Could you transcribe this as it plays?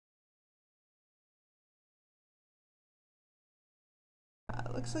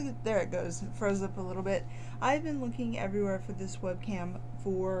looks like there it goes. It froze up a little bit. I've been looking everywhere for this webcam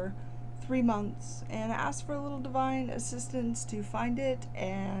for 3 months, and I asked for a little divine assistance to find it,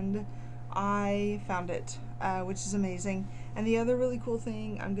 and I found it, which is amazing. And the other really cool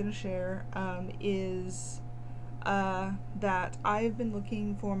thing I'm going to share is that I've been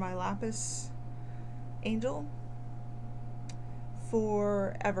looking for my lapis angel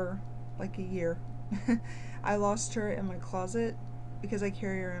forever, like a year. I lost her in my closet because I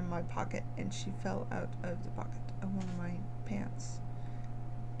carry her in my pocket, and she fell out of the pocket of one of my pants.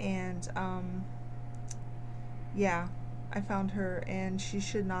 And yeah, I found her, and she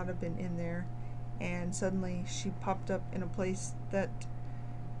should not have been in there. And suddenly she popped up in a place that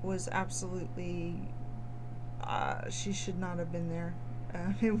was absolutely, she should not have been there.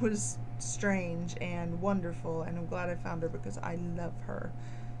 It was strange and wonderful, and I'm glad I found her because I love her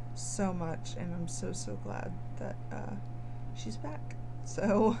so much, and I'm so glad that she's back.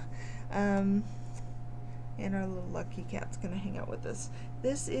 So, and our little lucky cat's gonna hang out with us.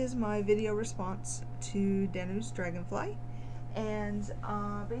 This is my video response to Danu's Dragonfly, and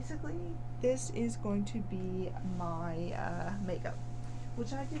basically this is going to be my makeup,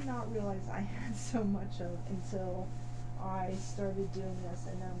 which I did not realize I had so much of until I started doing this,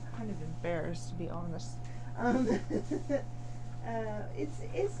 and I'm kind of embarrassed, to be honest.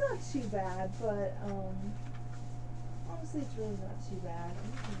 It's not too bad, but honestly, it's really not too bad.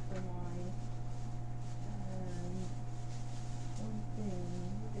 I'm looking for my one thing.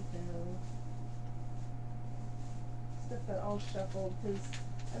 Where'd it go? Stuff got all shuffled because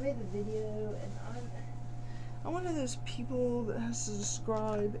I made the video, and I'm one of those people that has to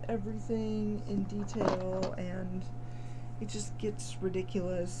describe everything in detail, and it just gets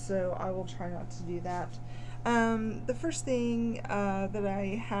ridiculous, so I will try not to do that. The first thing that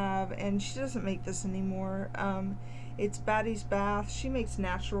I have, and she doesn't make this anymore, it's Baddie's Bath. She makes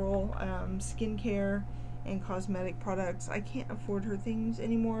natural skincare and cosmetic products. I can't afford her things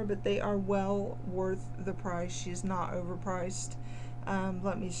anymore, but they are well worth the price. She is not overpriced.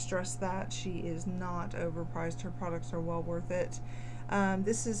 Let me stress that. She is not overpriced. Her products are well worth it.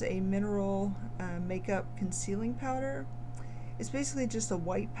 This is a mineral makeup concealing powder. It's basically just a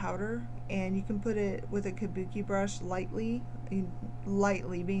white powder, and you can put it with a kabuki brush lightly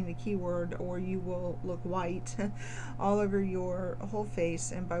being the key word, or you will look white all over your whole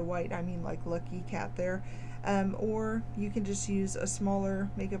face, and by white I mean like lucky cat there. Or you can just use a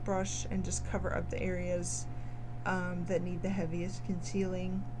smaller makeup brush and just cover up the areas that need the heaviest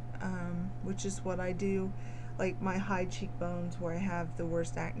concealing, which is what I do, like my high cheekbones where I have the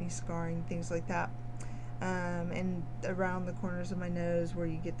worst acne scarring, things like that. And around the corners of my nose where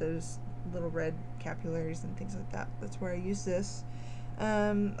you get those little red capillaries and things like that. That's where I use this.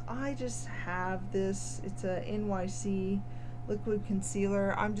 I just have this. It's a NYC liquid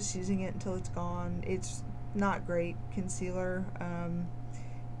concealer. I'm just using it until it's gone. It's not great concealer,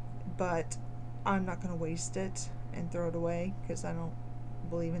 but I'm not going to waste it and throw it away because I don't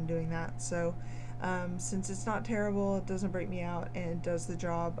believe in doing that. So since it's not terrible, it doesn't break me out, and it does the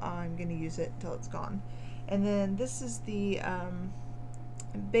job, I'm going to use it until it's gone. And then this is the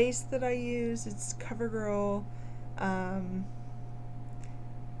base that I use. It's CoverGirl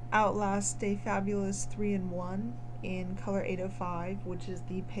Outlast Stay Fabulous 3-in-1 in color 805, which is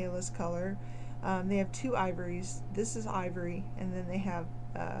the palest color. They have two ivories. This is ivory, and then they have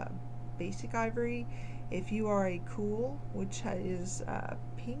basic ivory. If you are a cool, which is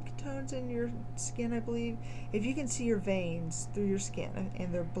pink tones in your skin, I believe. If you can see your veins through your skin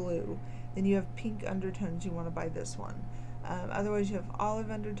and they're blue, then you have pink undertones, you want to buy this one. Otherwise you have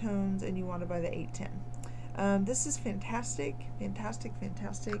olive undertones and you want to buy the 810. This is fantastic. It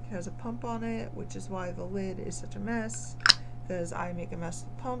has a pump on it, which is why the lid is such a mess, because I make a mess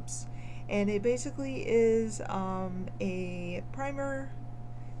with pumps. And it basically is a primer,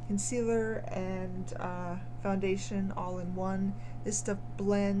 concealer, and foundation all in one. This stuff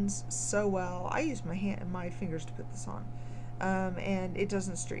blends so well. I use my hand and my fingers to put this on. And it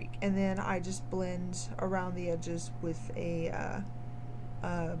doesn't streak. And then I just blend around the edges with a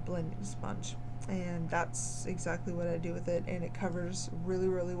blending sponge, and that's exactly what I do with it, and it covers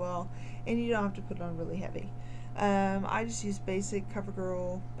really well, and you don't have to put it on really heavy. I just use basic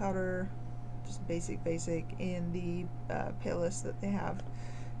CoverGirl powder, just basic in the palest that they have,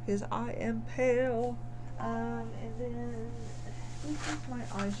 because I am pale. And then this is my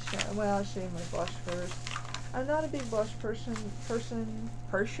eyeshadow. Well, I'll show you my blush first. I'm not a big blush person,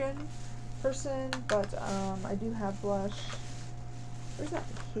 but I do have blush. Where's that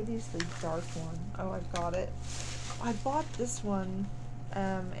hideously dark one? Oh, I've got it. I bought this one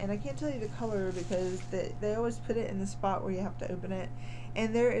and I can't tell you the color because they always put it in the spot where you have to open it,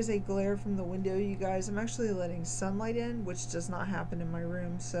 and there is a glare from the window, you guys. I'm actually letting sunlight in, which does not happen in my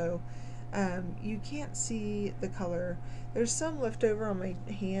room, so you can't see the color. There's some left over on my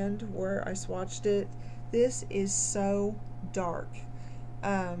hand where I swatched it. This is so dark,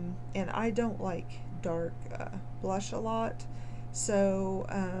 and I don't like dark blush a lot, so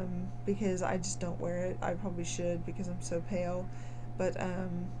because I just don't wear it. I probably should because I'm so pale, but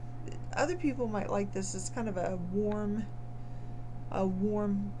other people might like this. It's kind of a warm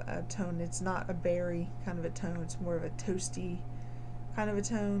tone. It's not a berry kind of a tone. It's more of a toasty kind of a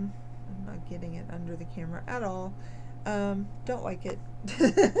tone. I'm not getting it under the camera at all. Don't like it.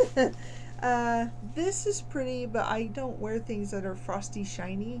 This is pretty, but I don't wear things that are frosty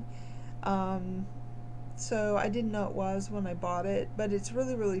shiny. So I didn't know it was when I bought it, but it's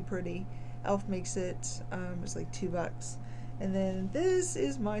really, really pretty. Elf makes it. It's like $2. And then this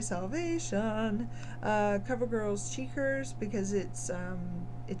is my salvation, CoverGirl's Cheekers, because it's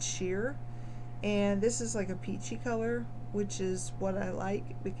sheer, and this is like a peachy color, which is what I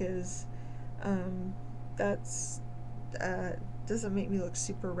like because that's doesn't make me look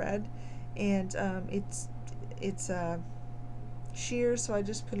super red, and it's sheer, so I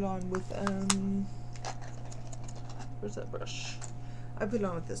just put it on with where's that brush? I put it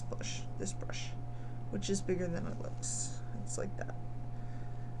on with this brush, which is bigger than it looks. It's like that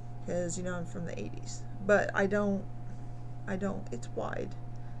because you know I'm from the 80s, but I don't it's wide,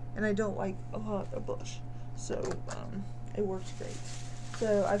 and I don't like a lot of blush, so it works great.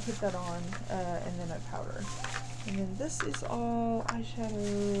 So I put that on, and then I powder, and then this is all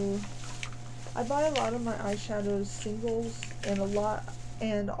eyeshadow. I buy a lot of my eyeshadows singles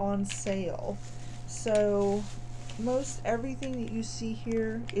and on sale, so most everything that you see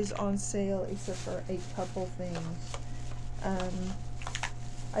here is on sale except for a couple things.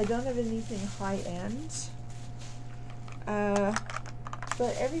 I don't have anything high-end,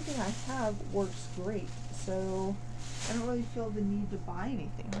 but everything I have works great, so I don't really feel the need to buy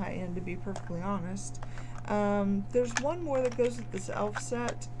anything high-end, to be perfectly honest. There's one more that goes with this elf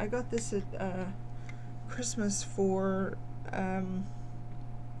set. I got this at Christmas for $5,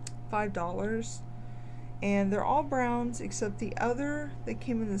 and they're all browns except the other that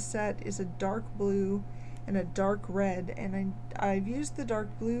came in the set is a dark blue and a dark red, and I've used the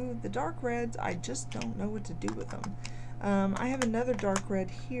dark blue. The dark reds, I just don't know what to do with them. I have another dark red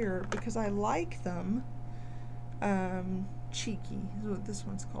here because I like them. Cheeky is what this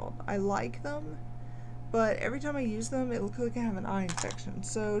one's called. I like them, but every time I use them it looks like I have an eye infection,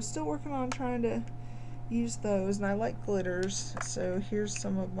 so still working on trying to use those. And I like glitters, so here's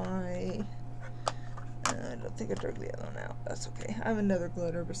some of my I don't think I drug the other one out. That's okay. I have another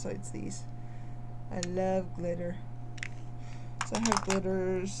glitter besides these. I love glitter. So I have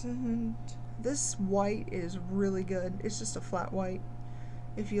glitters, and this white is really good. It's just a flat white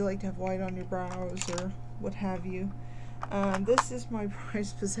if you like to have white on your brows or what have you. This is my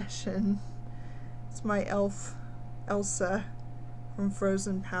prized possession. It's my Elsa from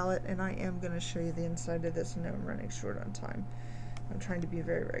Frozen palette, and I am going to show you the inside of this. I know I'm running short on time. I'm trying to be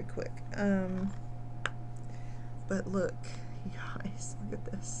very, very quick. But look, you guys, look at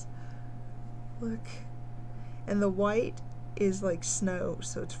this. Look. And the white is like snow,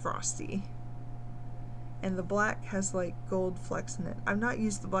 so it's frosty. And the black has like gold flecks in it. I've not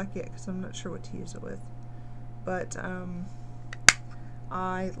used the black yet because I'm not sure what to use it with. But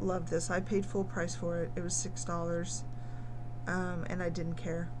I love this. I paid full price for it. It was $6. And I didn't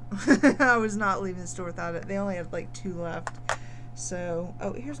care. I was not leaving the store without it. They only had like 2 left. So,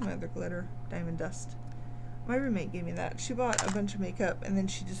 oh, here's my other glitter, Diamond Dust. My roommate gave me that. She bought a bunch of makeup, and then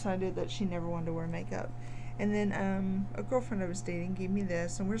she decided that she never wanted to wear makeup. And then a girlfriend I was dating gave me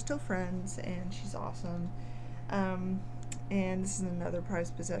this, and we're still friends, and she's awesome. And this is another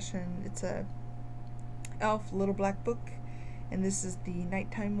prized possession. It's a Elf Little Black Book, and this is the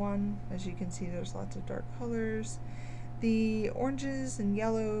nighttime one. As you can see, there's lots of dark colors. The oranges and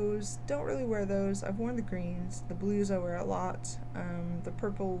yellows, don't really wear those. I've worn the greens. The blues I wear a lot. The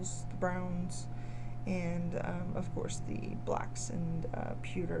purples, the browns, and of course the blacks and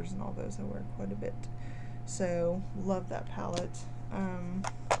pewters and all those I wear quite a bit. So love that palette.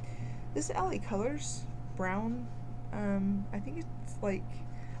 This LA Colors brown, I think it's like,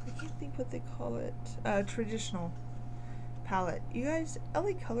 I can't think what they call it, traditional palette. You guys,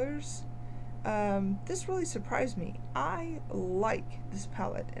 LA Colors, this really surprised me. I like this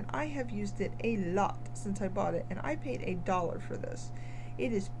palette, and I have used it a lot since I bought it, and I paid $1 for this.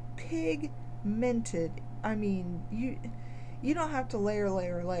 It is pigmented. I mean, You don't have to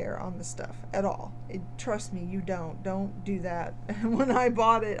layer on the stuff at all. Trust me, you don't do that. When I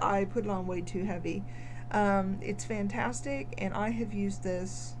bought it, I put it on way too heavy. It's fantastic, and I have used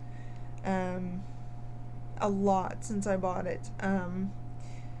this a lot since I bought it.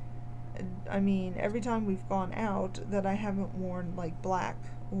 I mean, every time we've gone out that I haven't worn like black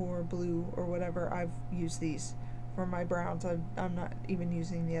or blue or whatever, I've used these for my browns. I'm not even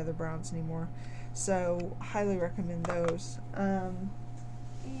using the other browns anymore. So, highly recommend those.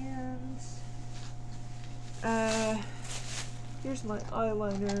 Here's my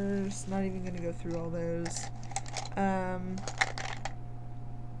eyeliners. Not even going to go through all those.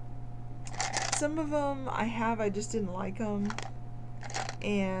 Some of them I just didn't like them.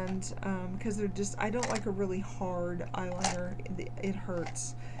 And because they're just, I don't like a really hard eyeliner. It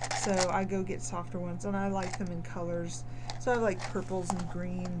hurts. So I go get softer ones, and I like them in colors. So I like purples and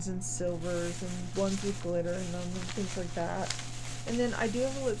greens and silvers and ones with glitter in them and things like that. And then I do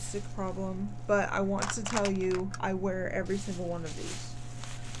have a lipstick problem, but I want to tell you I wear every single one of these.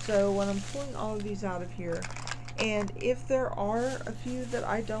 So when I'm pulling all of these out of here, and if there are a few that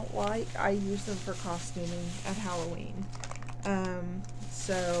I don't like, I use them for costuming at Halloween.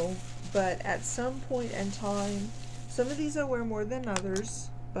 But at some point in time, some of these I wear more than others,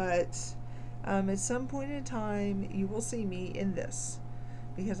 but at some point in time, you will see me in this,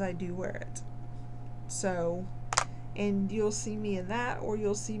 because I do wear it. So, and you'll see me in that, or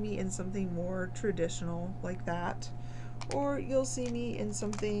you'll see me in something more traditional like that, or you'll see me in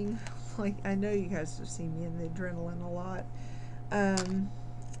something like, I know you guys have seen me in the Adrenaline a lot.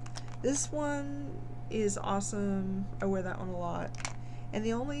 This one is awesome. I wear that one a lot. And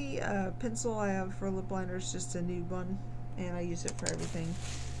the only pencil I have for lip liner is just a nude one, and I use it for everything.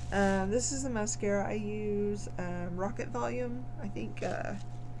 This is the mascara I use, Rocket Volume. I think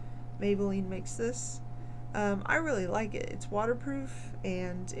Maybelline makes this. I really like it. It's waterproof,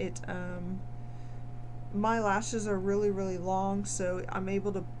 and my lashes are really, really long, so I'm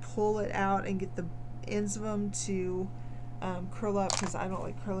able to pull it out and get the ends of them to curl up, because I don't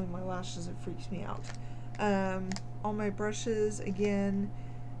like curling my lashes. It freaks me out. All my brushes, again,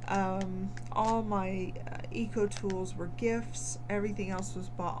 all my eco tools were gifts. Everything else was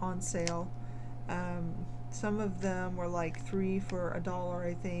bought on sale. Some of them were like 3 for $1,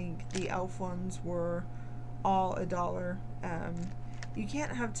 I think. The elf ones were all $1. You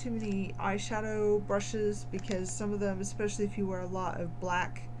can't have too many eyeshadow brushes, because some of them, especially if you wear a lot of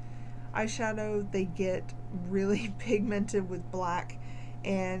black eyeshadow, they get really pigmented with black,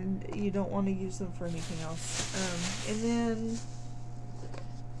 and you don't want to use them for anything else. And then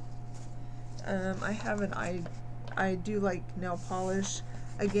I have I do like nail polish.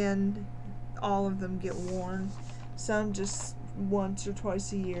 Again, all of them get worn. Some just once or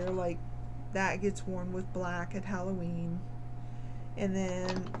twice a year, like that gets worn with black at Halloween. And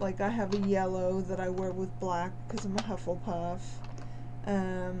then, like, I have a yellow that I wear with black because I'm a Hufflepuff.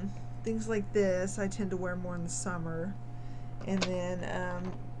 Things like this I tend to wear more in the summer. And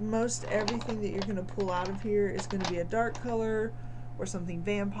then most everything that you're going to pull out of here is going to be a dark color or something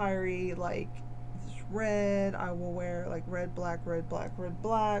vampire-y, like this red. I will wear like red, black, red, black, red,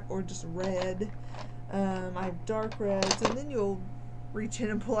 black, or just red. I have dark reds, and then you'll reach in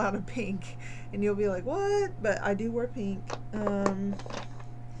and pull out a pink, and you'll be like, what? But I do wear pink.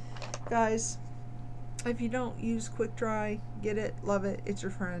 Guys, if you don't use quick dry, get it, love it, it's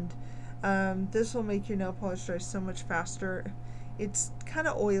your friend. This will make your nail polish dry so much faster. It's kind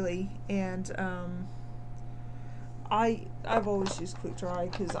of oily, and I've always used quick dry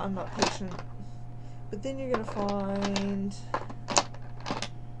because I'm not patient. But then you're gonna find,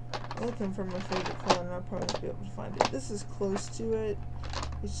 looking for my favorite color, and I'll probably be able to find it. This is close to it.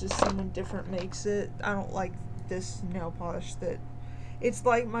 It's just someone different makes it. I don't like this nail polish that, it's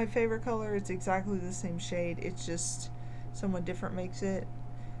like my favorite color. It's exactly the same shade. It's just someone different makes it.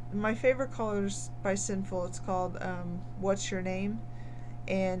 My favorite color is by Sinful. It's called What's Your Name?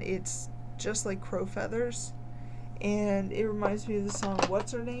 And it's just like crow feathers. And it reminds me of the song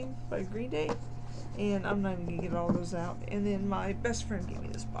What's Her Name by Green Day. And I'm not even going to get all those out. And then my best friend gave me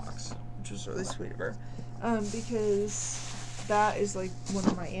this box, which was really sweet of her. Because that is like one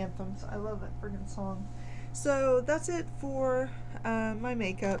of my anthems. I love that friggin' song. So that's it for my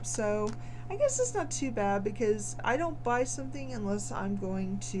makeup. So I guess it's not too bad, because I don't buy something unless I'm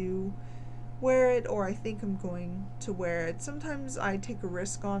going to wear it, or I think I'm going to wear it. Sometimes I take a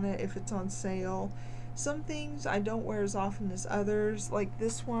risk on it if it's on sale. Some things I don't wear as often as others. Like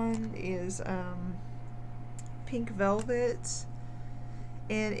this one is pink velvet,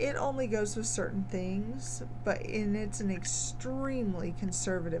 and it only goes with certain things, and it's an extremely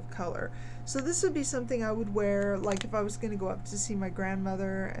conservative color. So this would be something I would wear like if I was going to go up to see my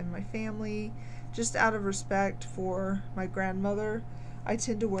grandmother and my family, just out of respect for my grandmother. I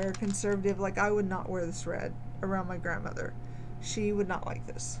tend to wear conservative, like I would not wear this red around my grandmother. She would not like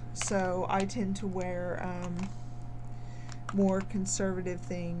this. So I tend to wear more conservative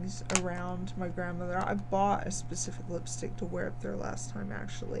things around my grandmother. I bought a specific lipstick to wear up there last time,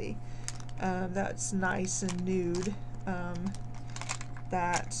 actually. That's nice and nude.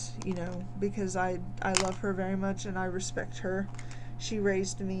 That, you know, because I love her very much and I respect her. She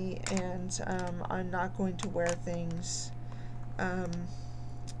raised me, and I'm not going to wear things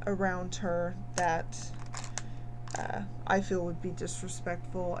around her that I feel would be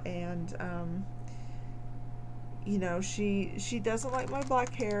disrespectful. And you know, she doesn't like my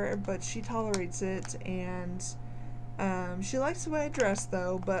black hair, but she tolerates it, and she likes the way I dress,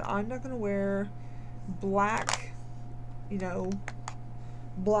 though. But I'm not going to wear black, you know,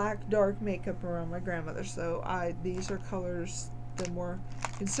 black dark makeup around my grandmother. So these are colors, the more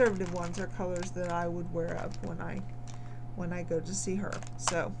conservative ones are colors that I would wear up when I go to see her.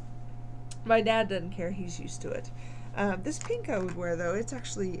 So my dad doesn't care; he's used to it. This pink I would wear, though. It's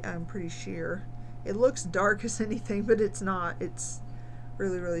actually pretty sheer. It looks dark as anything, but it's not. It's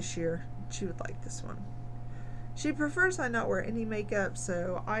really, really sheer. She would like this one. She prefers I not wear any makeup,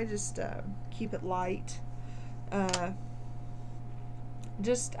 so I just keep it light.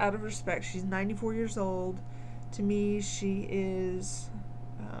 Just out of respect. She's 94 years old. To me, she is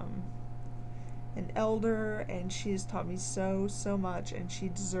an elder, and she has taught me so much, and she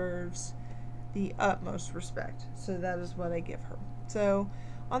deserves the utmost respect. So that is what I give her. So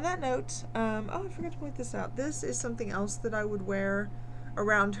on that note, oh, I forgot to point this out. This is something else that I would wear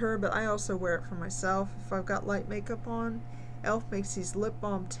around her, but I also wear it for myself if I've got light makeup on. e.l.f. makes these lip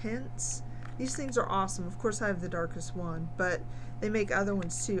balm tints. These things are awesome. Of course, I have the darkest one, but they make other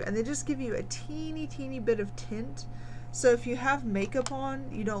ones too, and they just give you a teeny bit of tint. So if you have makeup on,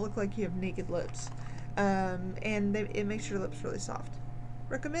 you don't look like you have naked lips, and it makes your lips really soft.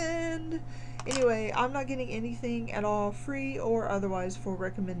 Recommend. Anyway, I'm not getting anything at all free or otherwise for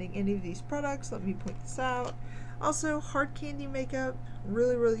recommending any of these products. Let me point this out. Also, hard candy makeup,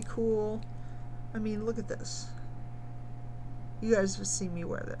 really cool. I mean, look at this. You guys have seen me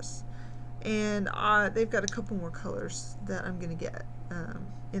wear this. And they've got a couple more colors that I'm going to get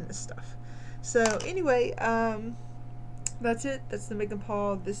in this stuff. So anyway, that's it. That's the makeup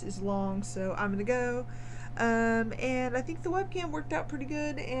haul. This is long, so I'm going to go. And I think the webcam worked out pretty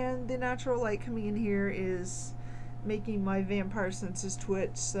good, and the natural light coming in here is making my vampire senses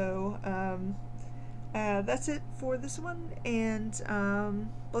twitch. So that's it for this one, and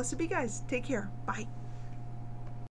blessed be, guys. Take care. Bye.